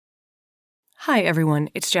Hi everyone,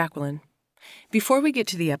 it's Jacquelyn. Before we get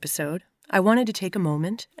to the episode, I wanted to take a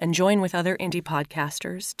moment and join with other indie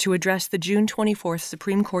podcasters to address the June 24th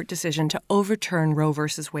Supreme Court decision to overturn Roe v.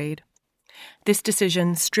 Wade. This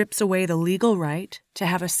decision strips away the legal right to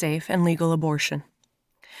have a safe and legal abortion.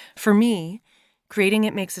 For me, creating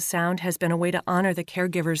It Makes a Sound has been a way to honor the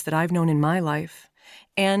caregivers that I've known in my life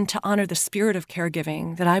and to honor the spirit of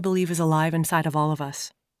caregiving that I believe is alive inside of all of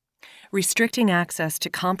us. Restricting access to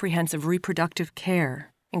comprehensive reproductive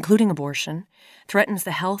care, including abortion, threatens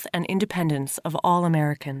the health and independence of all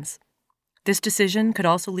Americans. This decision could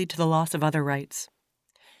also lead to the loss of other rights.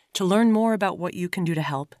 To learn more about what you can do to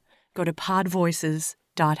help, go to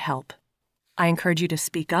podvoices.help. I encourage you to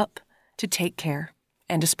speak up, to take care,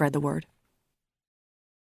 and to spread the word.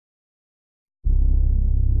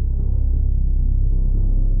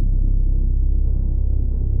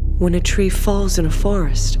 When a tree falls in a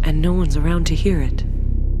forest and no one's around to hear it,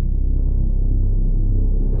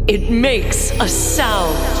 it makes a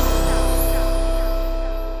sound.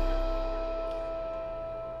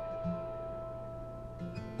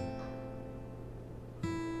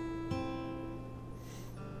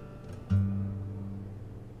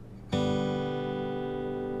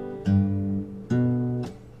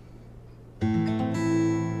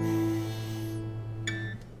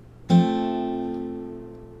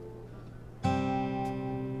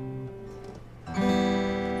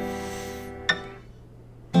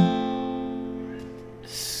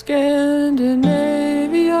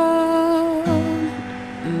 Scandanavia.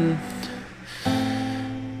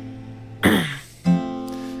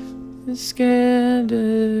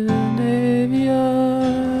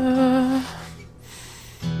 Scandinavia.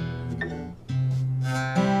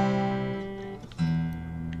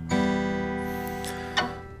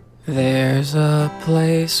 There's a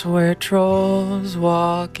place where trolls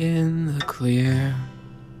walk in the clear.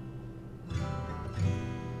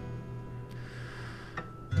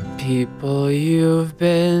 People you've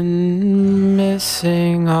been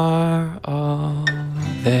missing are all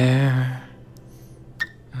there.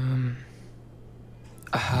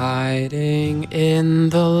 Hiding in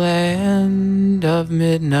the land of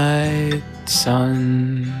midnight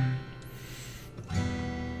sun.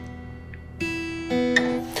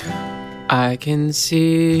 I can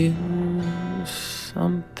see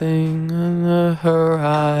something on the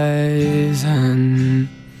horizon.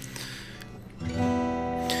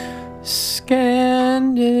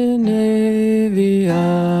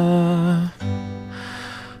 Scandinavia,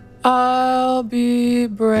 I'll be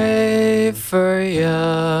brave for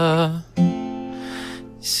ya.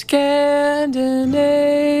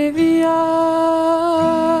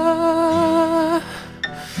 Scandinavia.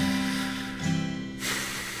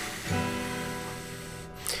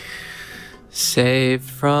 Saved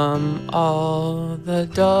from all the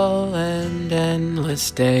dull and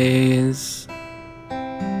endless days.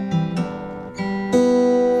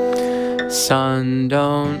 Sun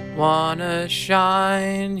don't wanna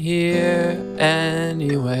shine here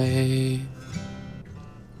anyway.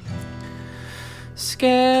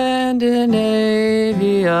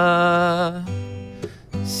 Scandinavia,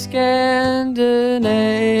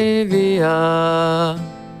 Scandinavia,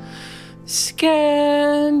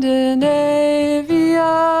 Scandinavia.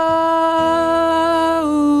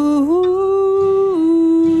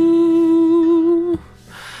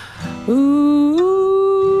 Ooh, ooh.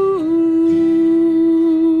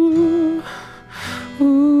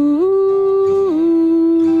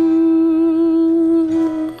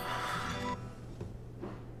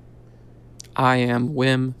 I am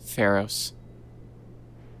Wim Pharos.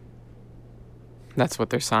 That's what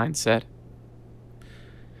their sign said.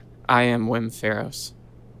 I am Wim Pharos.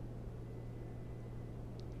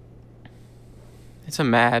 It's a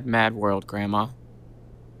mad, mad world, Grandma.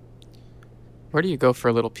 Where do you go for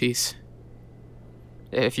a little peace?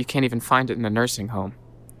 If you can't even find it in a nursing home.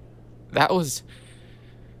 That was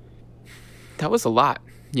a lot,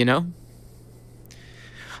 you know?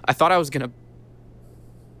 I thought I was gonna...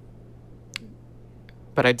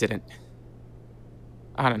 But I didn't.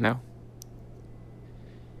 I don't know.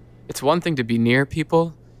 It's one thing to be near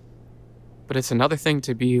people, but it's another thing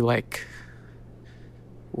to be, like,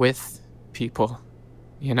 with people,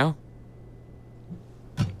 you know?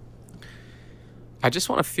 I just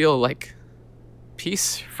want to feel, like,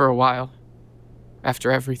 peace for a while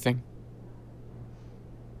after everything.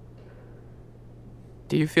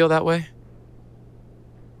 Do you feel that way?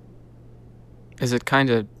 Is it kind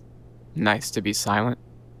of nice to be silent?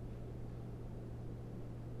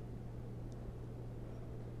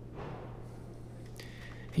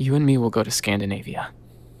 You and me will go to Scandinavia.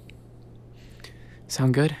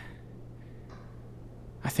 Sound good?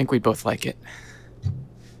 I think we both like it.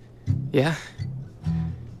 Yeah?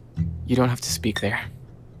 You don't have to speak there.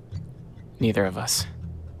 Neither of us.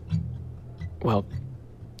 Well,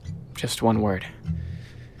 just one word.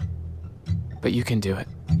 But you can do it.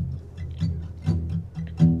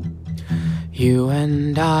 You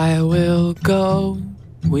and I will go,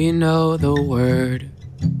 we know the word.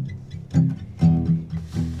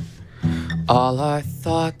 All our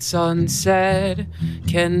thoughts unsaid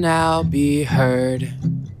can now be heard.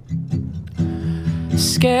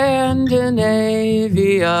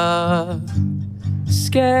 Scandanavia,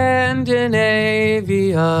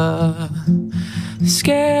 Scandanavia,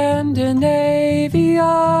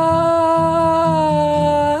 Scandanavia.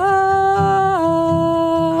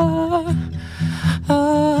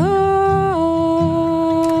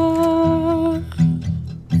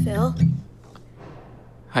 Phil?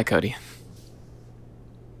 Hi, Cody.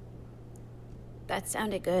 That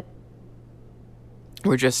sounded good.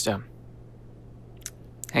 We're just,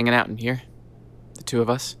 hanging out in here. The two of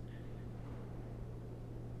us.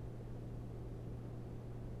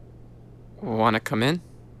 Wanna come in?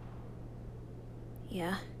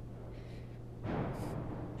 Yeah.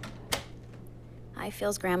 Hi,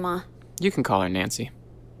 Phil's grandma. You can call her Nancy.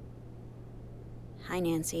 Hi,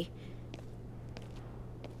 Nancy.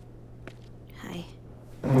 Hi.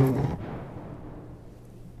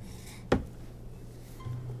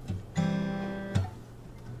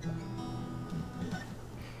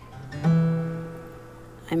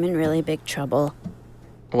 I'm in really big trouble.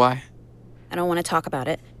 Why? I don't want to talk about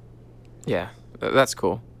it. Yeah, that's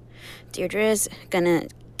cool. Deirdre's gonna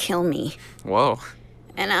kill me. Whoa.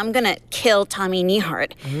 And I'm gonna kill Tommy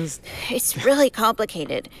Nehart. It's really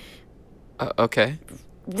complicated. Okay.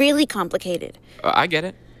 Really complicated. I get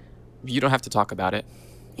it. You don't have to talk about it.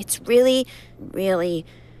 It's really, really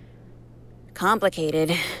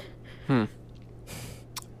complicated.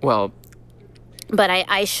 Well... But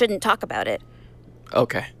I shouldn't talk about it.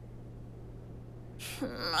 Okay.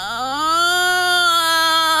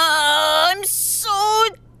 I'm so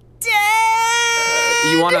dead!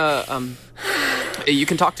 You wanna, you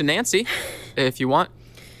can talk to Nancy, if you want.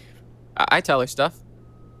 I tell her stuff.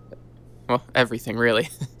 Well, everything, really.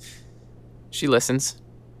 She listens.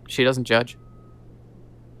 She doesn't judge.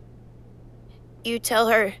 You tell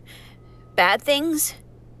her bad things?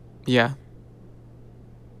 Yeah.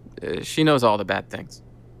 She knows all the bad things.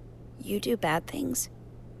 You do bad things?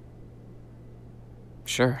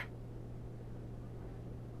 Sure.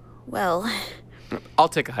 Well... I'll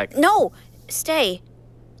take a hike. No! Stay.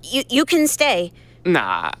 You can stay.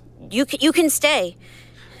 Nah. You can stay.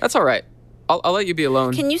 That's all right. I'll let you be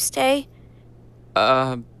alone. Can you stay?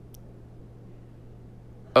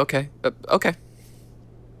 Okay. Okay.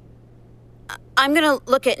 I'm gonna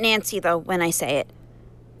look at Nancy, though, when I say it.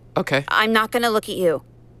 Okay. I'm not gonna look at you.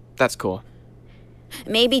 That's cool.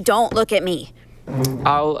 Maybe don't look at me.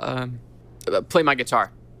 I'll, play my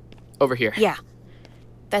guitar. Over here. Yeah.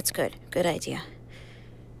 That's good. Good idea.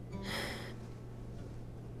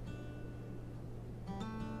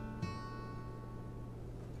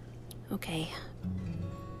 Okay.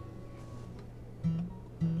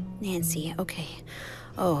 Nancy, okay.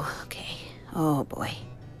 Oh, okay. Oh, boy.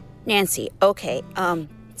 Nancy, okay.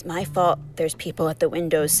 It's my fault there's people at the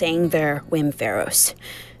windows saying they're Wim Ferros.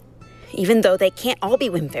 Even though they can't all be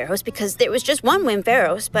Wim Ferros because there was just one Wim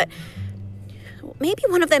Ferros, but maybe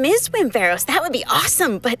one of them is Wim Ferros. That would be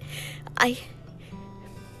awesome, but I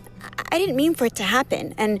didn't mean for it to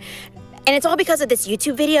happen. And it's all because of this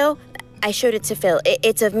YouTube video. I showed it to Phil.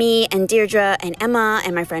 It's of me and Deirdre and Emma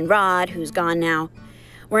and my friend Rod, who's gone now.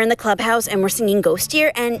 We're in the clubhouse and we're singing Ghost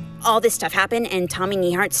Year, and all this stuff happened, and Tommy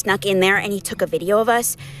Nehart snuck in there and he took a video of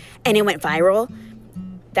us and it went viral.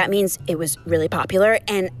 That means it was really popular,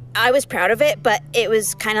 and I was proud of it, but it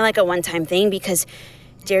was kind of like a one-time thing because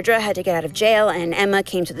Deirdre had to get out of jail and Emma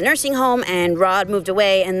came to the nursing home and Rod moved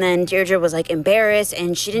away, and then Deirdre was like embarrassed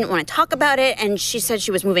and she didn't want to talk about it, and she said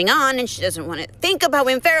she was moving on and she doesn't want to think about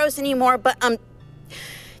Wim Ferros anymore, but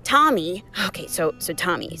Tommy, okay, so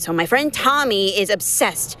Tommy, so my friend Tommy is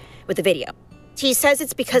obsessed with the video. He says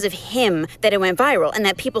it's because of him that it went viral and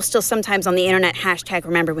that people still sometimes on the internet hashtag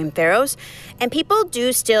remember Wim Ferros, and people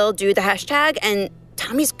do still do the hashtag, and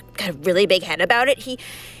Tommy's got a really big head about it. He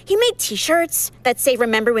made t-shirts that say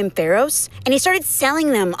remember Wim Ferros, and he started selling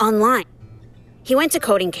them online. He went to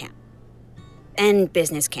coding camp and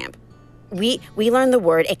business camp. We learned the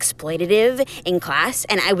word exploitative in class,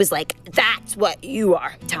 and I was like, that's what you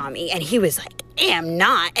are, Tommy. And he was like, am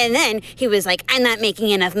not. And then he was like, I'm not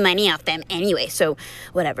making enough money off them anyway. So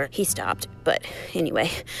whatever, he stopped. But anyway,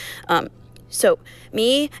 So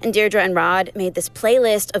me and Deirdre and Rod made this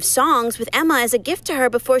playlist of songs with Emma as a gift to her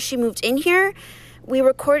before she moved in here. We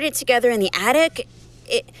recorded it together in the attic.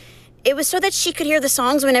 It was so that she could hear the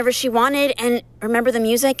songs whenever she wanted and remember the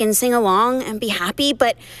music and sing along and be happy.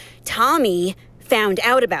 But Tommy found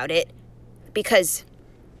out about it because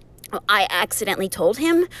I accidentally told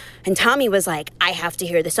him. And Tommy was like, I have to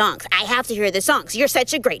hear the songs. I have to hear the songs. You're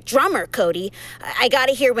such a great drummer, Cody. I got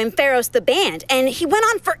to hear Wim Pharos, the band. And he went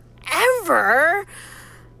on forever.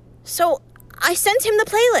 So I sent him the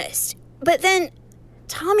playlist. But then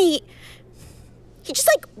Tommy, he just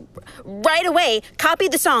right away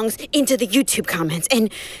copied the songs into the YouTube comments.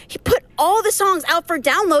 And he put all the songs out for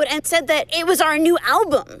download and said that it was our new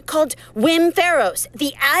album called Wim Pharos,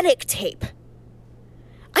 the Attic Tape.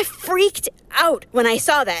 I freaked out when I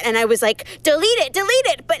saw that, and I was like, delete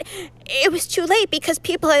it, but it was too late because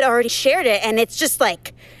people had already shared it, and it's just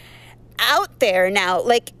out there now,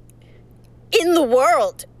 in the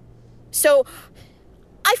world. So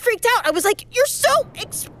I freaked out. I was like, you're so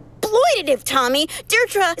exploitative, Tommy.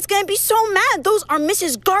 Deirdre is gonna be so mad. Those are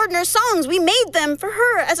Mrs. Gardner songs. We made them for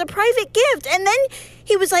her as a private gift. And then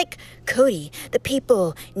he was like, Cody, the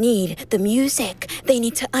people need the music. They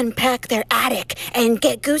need to unpack their attic and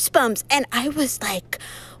get goosebumps. And I was like,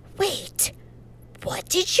 wait, what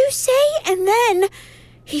did you say? And then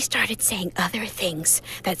he started saying other things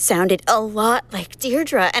that sounded a lot like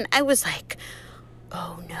Deirdre. And I was like,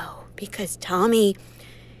 oh no, because Tommy,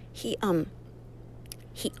 he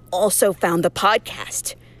also found the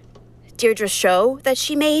podcast, Deirdre's show that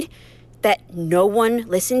she made that no one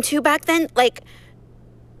listened to back then.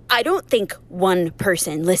 I don't think one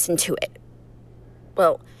person listened to it.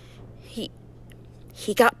 Well, he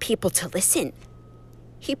got people to listen.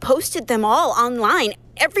 He posted them all online,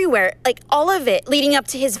 everywhere, all of it leading up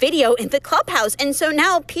to his video in the clubhouse. And so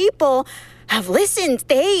now people have listened.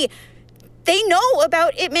 They know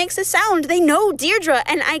about It Makes a Sound. They know Deirdre,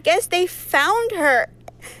 and I guess they found her.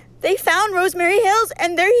 They found Rosemary Hills,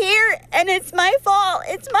 and they're here, and it's my fault.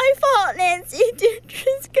 It's my fault, Nancy.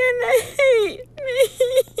 Deirdre's gonna hate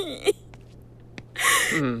me.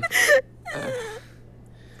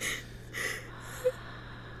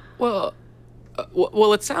 Well,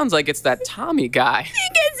 it sounds like it's that Tommy guy. He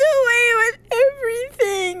gets away with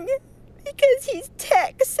everything because he's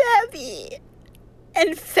tech savvy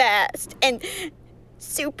and fast and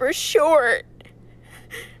super short.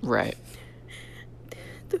 Right.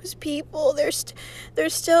 Those people, they're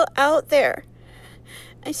still out there.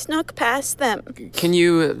 I snuck past them. Can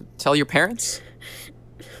you tell your parents?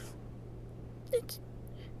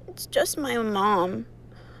 It's just my mom.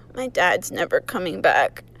 My dad's never coming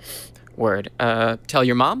back. Word. Tell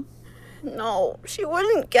your mom? No, she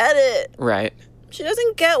wouldn't get it. Right. She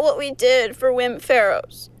doesn't get what we did for Wim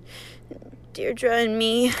Pharos. Deirdre and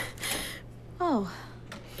me. Oh.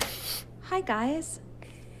 Hi, guys.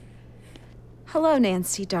 Hello,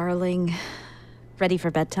 Nancy, darling. Ready for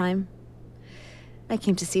bedtime? I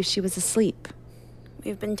came to see if she was asleep.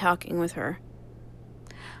 We've been talking with her.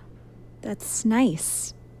 That's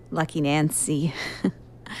nice. Lucky Nancy.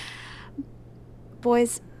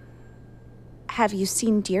 Boys, have you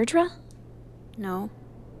seen Deirdre? No.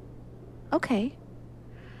 Okay.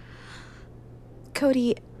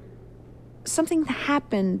 Cody, something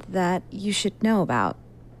happened that you should know about.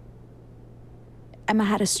 Emma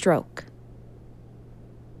had a stroke.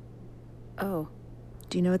 Oh.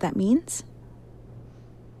 Do you know what that means?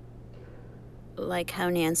 Like how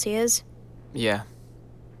Nancy is? Yeah.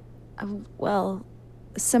 Well,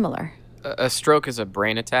 similar. A stroke is a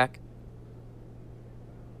brain attack?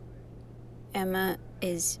 Emma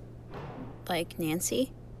is like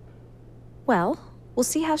Nancy? Well, we'll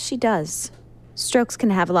see how she does. Strokes can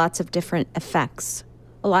have lots of different effects.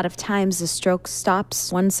 A lot of times a stroke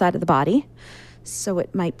stops one side of the body, so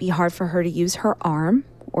it might be hard for her to use her arm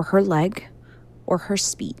or her leg or her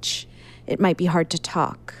speech. It might be hard to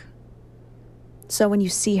talk. So when you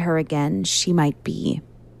see her again, she might be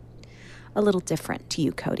a little different to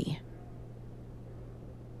you, Cody.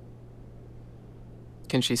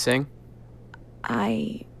 Can she sing?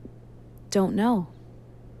 I don't know.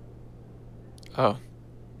 Oh.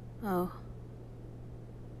 Oh.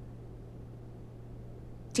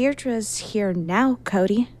 Deirdre's here now,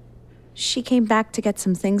 Cody. She came back to get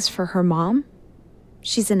some things for her mom.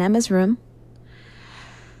 She's in Emma's room.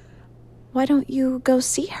 Why don't you go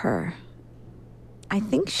see her? I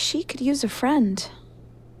think she could use a friend.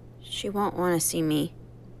 She won't want to see me.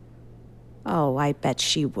 Oh, I bet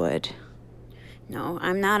she would. No,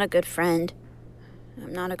 I'm not a good friend.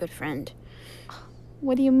 I'm not a good friend.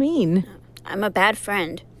 What do you mean? I'm a bad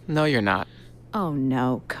friend. No, you're not. Oh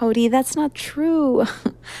no, Cody, that's not true.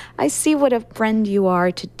 I see what a friend you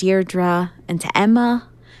are to Deirdre and to Emma.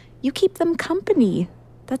 You keep them company.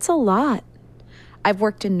 That's a lot. I've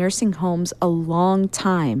worked in nursing homes a long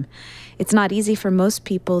time. It's not easy for most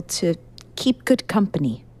people to keep good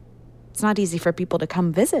company. It's not easy for people to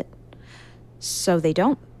come visit. So they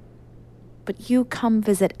don't. But you come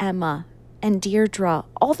visit Emma and Deirdre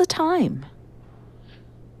all the time.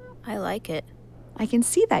 I like it. I can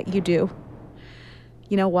see that you do.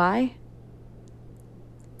 You know why?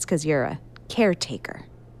 It's because you're a caretaker.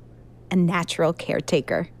 A natural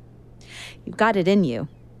caretaker. You've got it in you.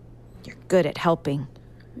 You're good at helping.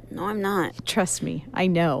 No, I'm not. Trust me, I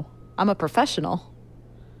know. I'm a professional.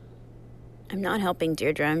 I'm not helping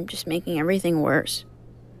Deirdre. I'm just making everything worse.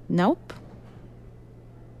 Nope.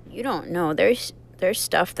 You don't know. There's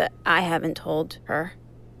stuff that I haven't told her.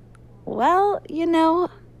 Well,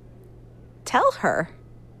 tell her.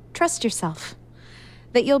 Trust yourself.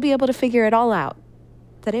 That you'll be able to figure it all out.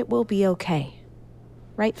 That it will be okay.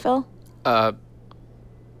 Right, Phil?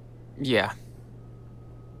 Yeah.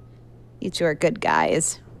 You two are good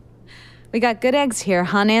guys. We got good eggs here,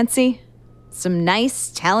 huh, Nancy? Some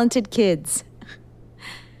nice, talented kids.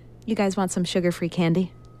 You guys want some sugar-free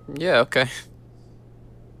candy? Yeah, okay.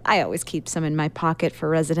 I always keep some in my pocket for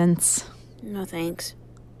residents. No thanks.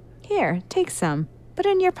 Here, take some. Put it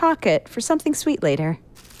in your pocket for something sweet later.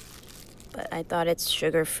 But I thought it's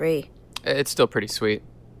sugar-free. It's still pretty sweet.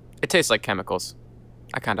 It tastes like chemicals.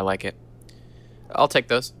 I kind of like it. I'll take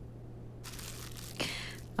those.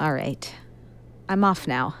 All right. I'm off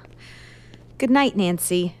now. Good night,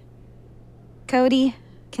 Nancy. Cody,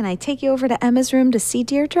 can I take you over to Emma's room to see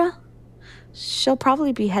Deirdre? She'll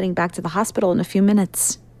probably be heading back to the hospital in a few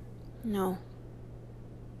minutes. No.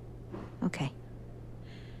 Okay.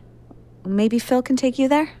 Maybe Phil can take you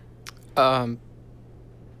there?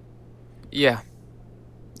 Yeah.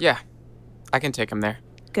 Yeah. I can take him there.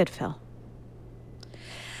 Good, Phil.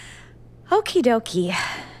 Okie dokie.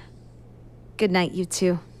 Good night, you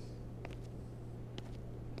two.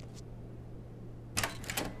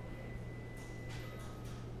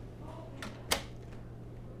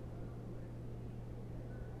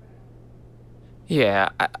 Yeah,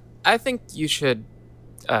 I think you should,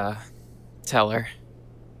 tell her.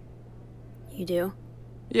 You do?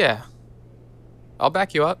 Yeah. I'll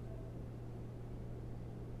back you up.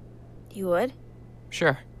 You would?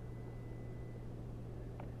 Sure.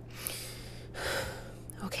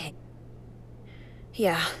 Okay.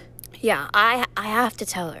 Yeah, I have to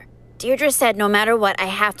tell her. Deirdre said no matter what, I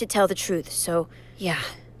have to tell the truth, so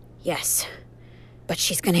yes. But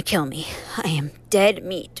she's gonna kill me. I am dead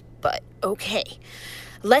meat, but okay.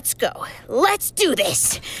 Let's go. Let's do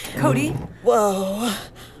this! Cody? Whoa.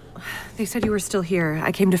 They said you were still here.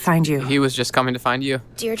 I came to find you. He was just coming to find you.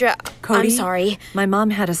 Deirdre, Cody, I'm sorry. My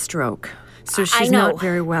mom had a stroke, so I she's know. not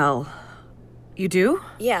very well. You do?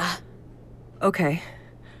 Yeah. Okay.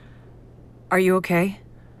 Are you okay?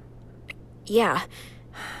 Yeah.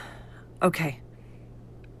 Okay.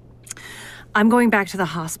 I'm going back to the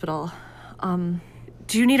hospital.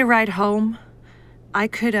 Do you need a ride home? I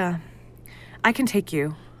can take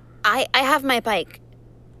you. I have my bike.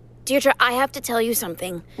 Deirdre, I have to tell you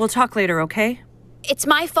something. We'll talk later, okay? It's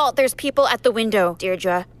my fault there's people at the window,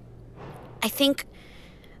 Deirdre. I think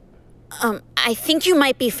you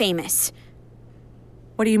might be famous.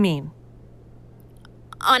 What do you mean?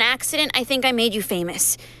 On accident, I think I made you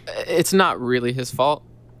famous. It's not really his fault.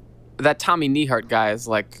 That Tommy Nehart guy is,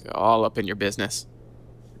 all up in your business.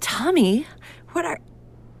 Tommy?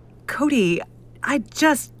 Cody, I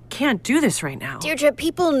just can't do this right now. Deirdre,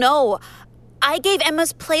 people know. I gave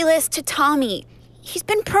Emma's playlist to Tommy. He's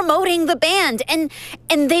been promoting the band,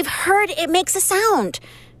 and they've heard it makes a sound.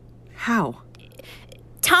 How?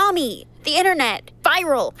 Tommy, the internet,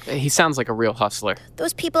 viral. He sounds like a real hustler.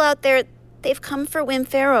 Those people out there, they've come for Wim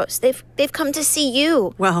Ferros. They've come to see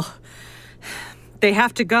you. Well, they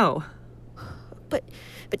have to go. But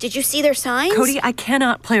did you see their signs? Cody, I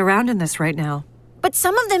cannot play around in this right now. But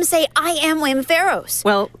some of them say, I am Wim Ferros.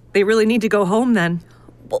 Well, they really need to go home then.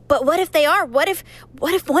 But what if they are? What if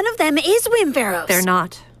one of them is Wim Ferros? They're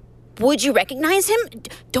not. Would you recognize him?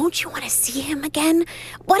 Don't you want to see him again?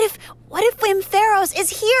 What if Wim Ferros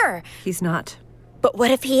is here? He's not. But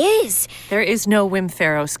what if he is? There is no Wim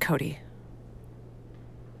Ferros, Cody.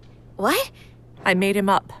 What? I made him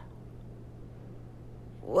up.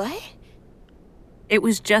 What? It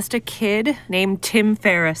was just a kid named Tim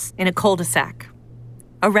Ferriss in a cul-de-sac.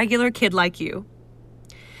 A regular kid like you.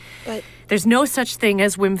 But there's no such thing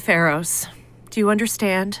as Wim Ferros. Do you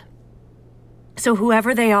understand? So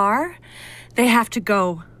whoever they are, they have to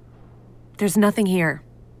go. There's nothing here.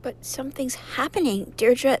 But something's happening,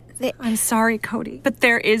 Deirdre. I'm sorry, Cody, but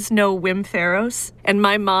there is no Wim Pharos, and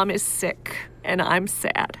my mom is sick, and I'm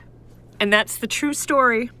sad. And that's the true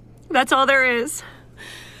story. That's all there is.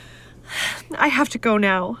 I have to go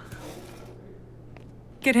now.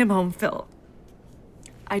 Get him home, Phil.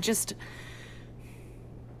 I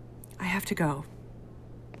have to go.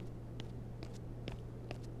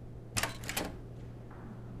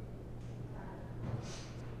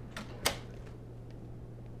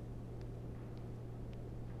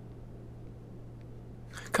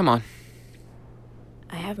 Come on.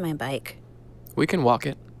 I have my bike. We can walk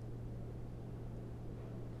it.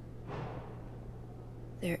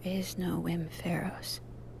 There is no Wim Pharos.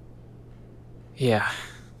 Yeah.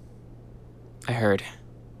 I heard.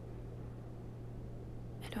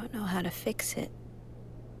 I don't know how to fix it.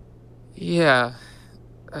 Yeah.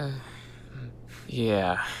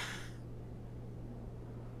 Yeah.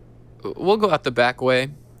 We'll go out the back way,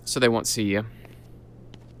 so they won't see you.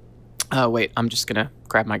 Wait, I'm just gonna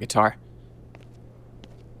grab my guitar.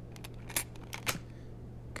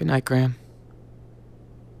 Good night, Graham.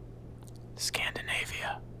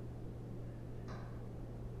 Scandanavia.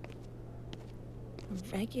 A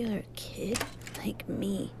regular kid like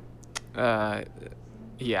me.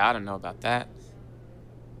 Yeah, I don't know about that.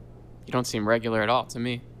 You don't seem regular at all to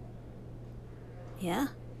me. Yeah?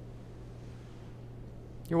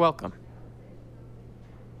 You're welcome.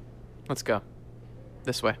 Let's go.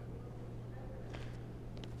 This way.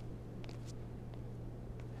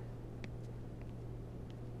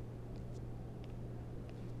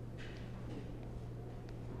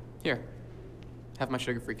 Here, have my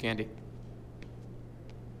sugar-free candy.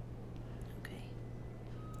 Okay.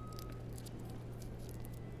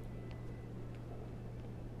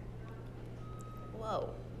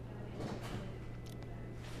 Whoa.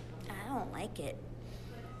 I don't like it.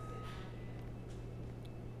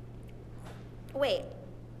 Wait.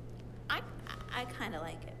 I kind of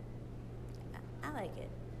like it. I like it.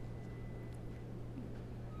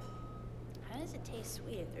 How does it taste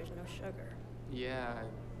sweet if there's no sugar? Yeah,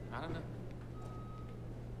 I don't know.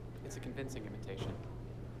 It's a convincing imitation.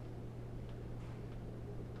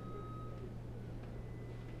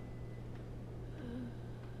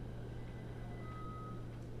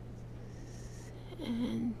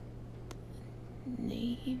 And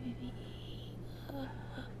maybe.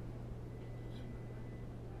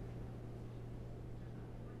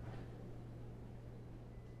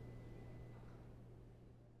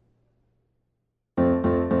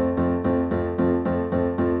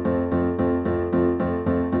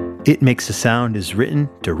 It Makes a Sound is written,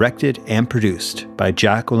 directed, and produced by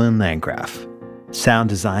Jacquelyn Landgraf. Sound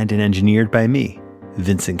designed and engineered by me,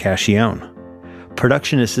 Vincent Cacchione.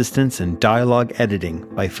 Production assistance and dialogue editing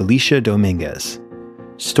by Felicia Dominguez.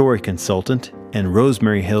 Story consultant and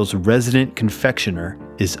Rosemary Hill's resident confectioner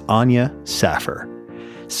is Anya Saffer.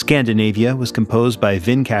 Scandanavia was composed by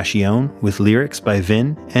Vin Cacchione with lyrics by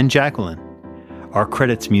Vin and Jacquelyn. Our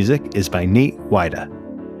credits music is by Nate Weida,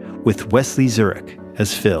 with Wesley Zurick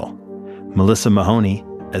as Phil, Melissa Mahoney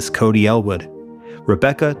as Cody Elwood,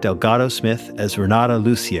 Rebecca Delgado-Smith as Renata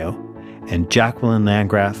Lucio, and Jacquelyn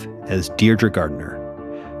Landgraf as Deirdre Gardner.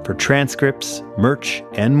 For transcripts, merch,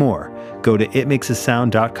 and more, go to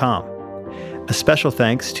itmakesasound.com. A special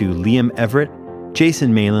thanks to Liam Everett,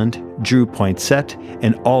 Jason Mayland, Drew Poinsett,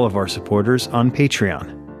 and all of our supporters on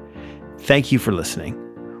Patreon. Thank you for listening.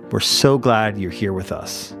 We're so glad you're here with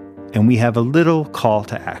us, and we have a little call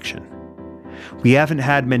to action. We haven't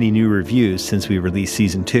had many new reviews since we released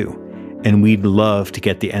Season 2, and we'd love to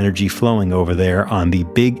get the energy flowing over there on the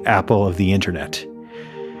Big Apple of the Internet.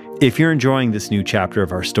 If you're enjoying this new chapter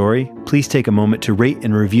of our story, please take a moment to rate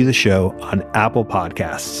and review the show on Apple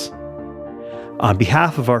Podcasts. On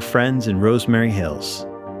behalf of our friends in Rosemary Hills,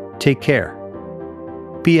 take care,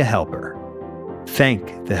 be a helper,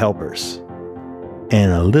 thank the helpers,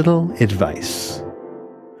 and a little advice.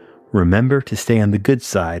 Remember to stay on the good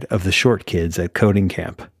side of the short kids at coding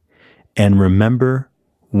camp. And remember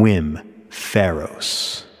Wim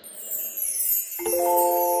Pharos.